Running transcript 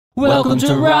Welcome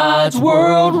to Rod's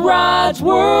World, Rod's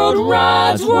World,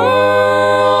 Rod's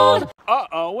World!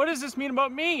 Uh-oh, what does this mean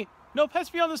about me? No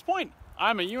pets beyond this point.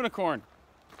 I'm a unicorn.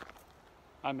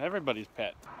 I'm everybody's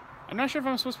pet. I'm not sure if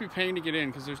I'm supposed to be paying to get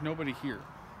in because there's nobody here.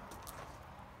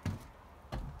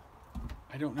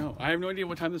 I don't know. I have no idea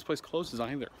what time this place closes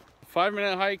either.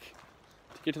 5-minute hike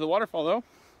to get to the waterfall though.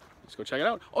 Let's go check it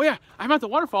out. Oh yeah, I'm at the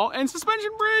waterfall and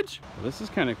suspension bridge. Well, this is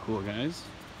kind of cool, guys.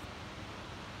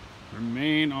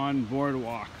 Remain on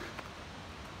boardwalk.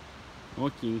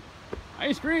 Okay.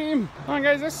 Ice cream. Come on,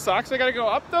 guys, this sucks. I gotta go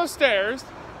up those stairs,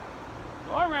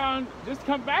 go around, just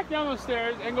come back down those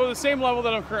stairs and go to the same level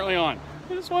that I'm currently on.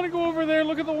 I just want to go over there and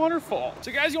look at the waterfall.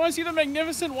 So guys, you want to see the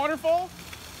magnificent waterfall?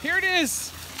 Here it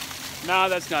is. Nah,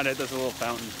 that's not it. That's a little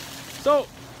fountain. So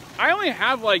I only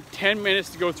have like 10 minutes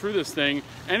to go through this thing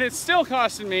and it's still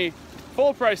costing me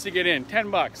full price to get in,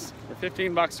 10 bucks or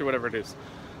 15 bucks or whatever it is.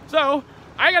 So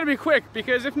I gotta be quick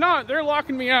because if not, they're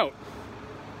locking me out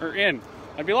or in.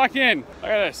 I'd be locked in. Look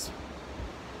at this.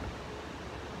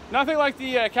 Nothing like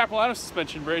the Capilano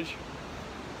suspension bridge.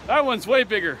 That one's way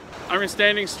bigger. I'm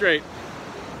standing straight.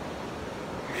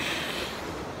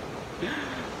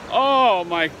 Oh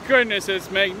my goodness,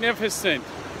 it's magnificent.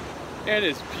 It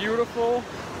is beautiful.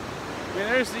 I mean,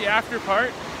 there's the after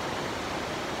part.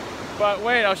 But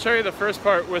wait, I'll show you the first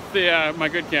part with the my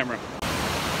good camera.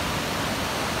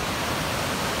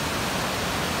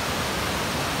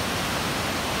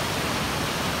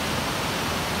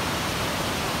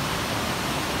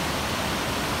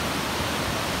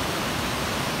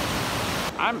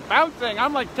 I'm bouncing,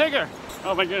 I'm like Tigger.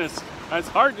 Oh my goodness, that's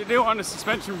hard to do on a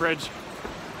suspension bridge.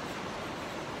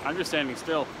 I'm just standing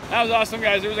still. That was awesome,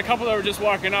 guys. There was a couple that were just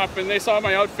walking up and they saw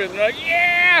my outfit and they're like,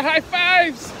 yeah, high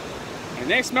fives.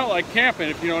 And they smell like camping,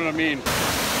 if you know what I mean.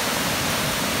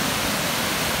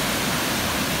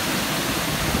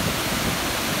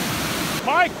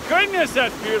 My goodness,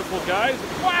 that's beautiful, guys.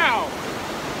 Wow.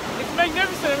 It's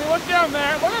magnificent. I mean, look down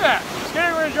there. Look at that. Just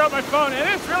getting ready to drop my phone, and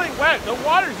it's really wet. The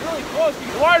water's really close.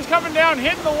 The water's coming down,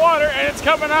 hitting the water, and it's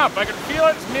coming up. I can feel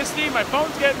it. It's misty. My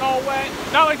phone's getting all wet.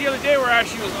 Not like the other day where I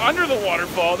actually was under the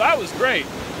waterfall. That was great.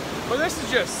 But this is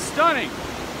just stunning.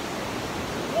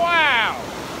 Wow.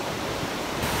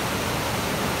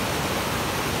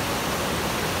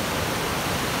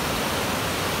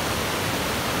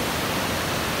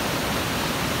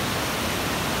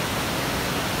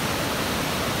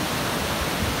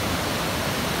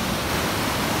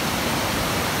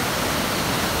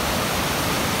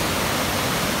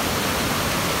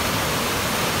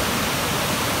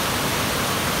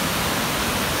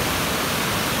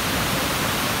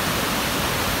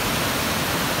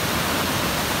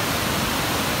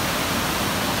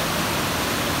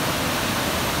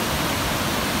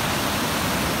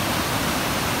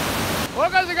 Well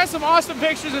guys, I got some awesome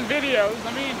pictures and videos.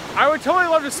 I mean, I would totally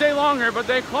love to stay longer, but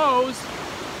they close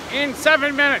in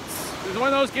 7 minutes. There's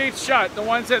one of those gates shut, the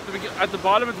ones at the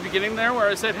bottom at the beginning there where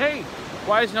I said, hey,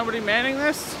 why is nobody manning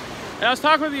this? And I was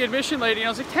talking with the admission lady and I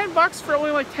was like, 10 bucks for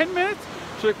only like 10 minutes?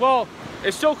 She's like, well,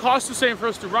 it still costs the same for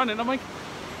us to run it. I'm like,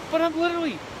 but I'm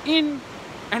literally in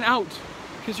and out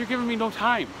because you're giving me no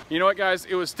time. You know what, guys?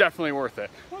 It was definitely worth it.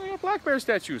 Well, they got black bear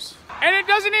statues. And it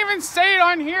doesn't even say it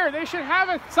on here. They should have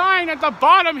a sign at the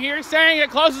bottom here saying it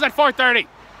closes at 4:30.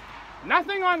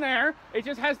 Nothing on there. It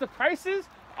just has the prices,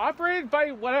 operated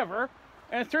by whatever,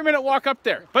 and a 3-minute walk up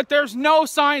there. But there's no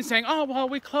sign saying, oh, well,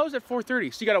 we close at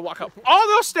 4:30. So you gotta walk up all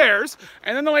those stairs.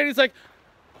 And then the lady's like,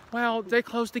 well, they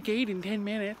closed the gate in 10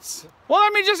 minutes. Well,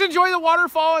 let me just enjoy the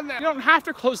waterfall and you don't have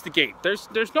to close the gate.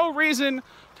 There's no reason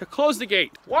to close the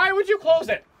gate. Why would you close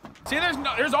it? See,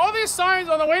 there's all these signs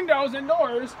on the windows and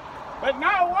doors, but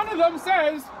not one of them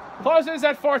says closes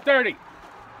at 4:30.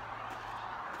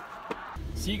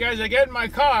 See, guys, I get in my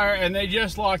car and they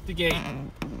just locked the gate.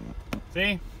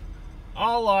 See?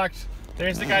 All locked.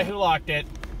 There's the guy who locked it.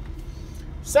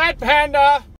 Sept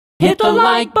Panda! Hit the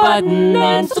like button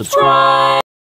and subscribe!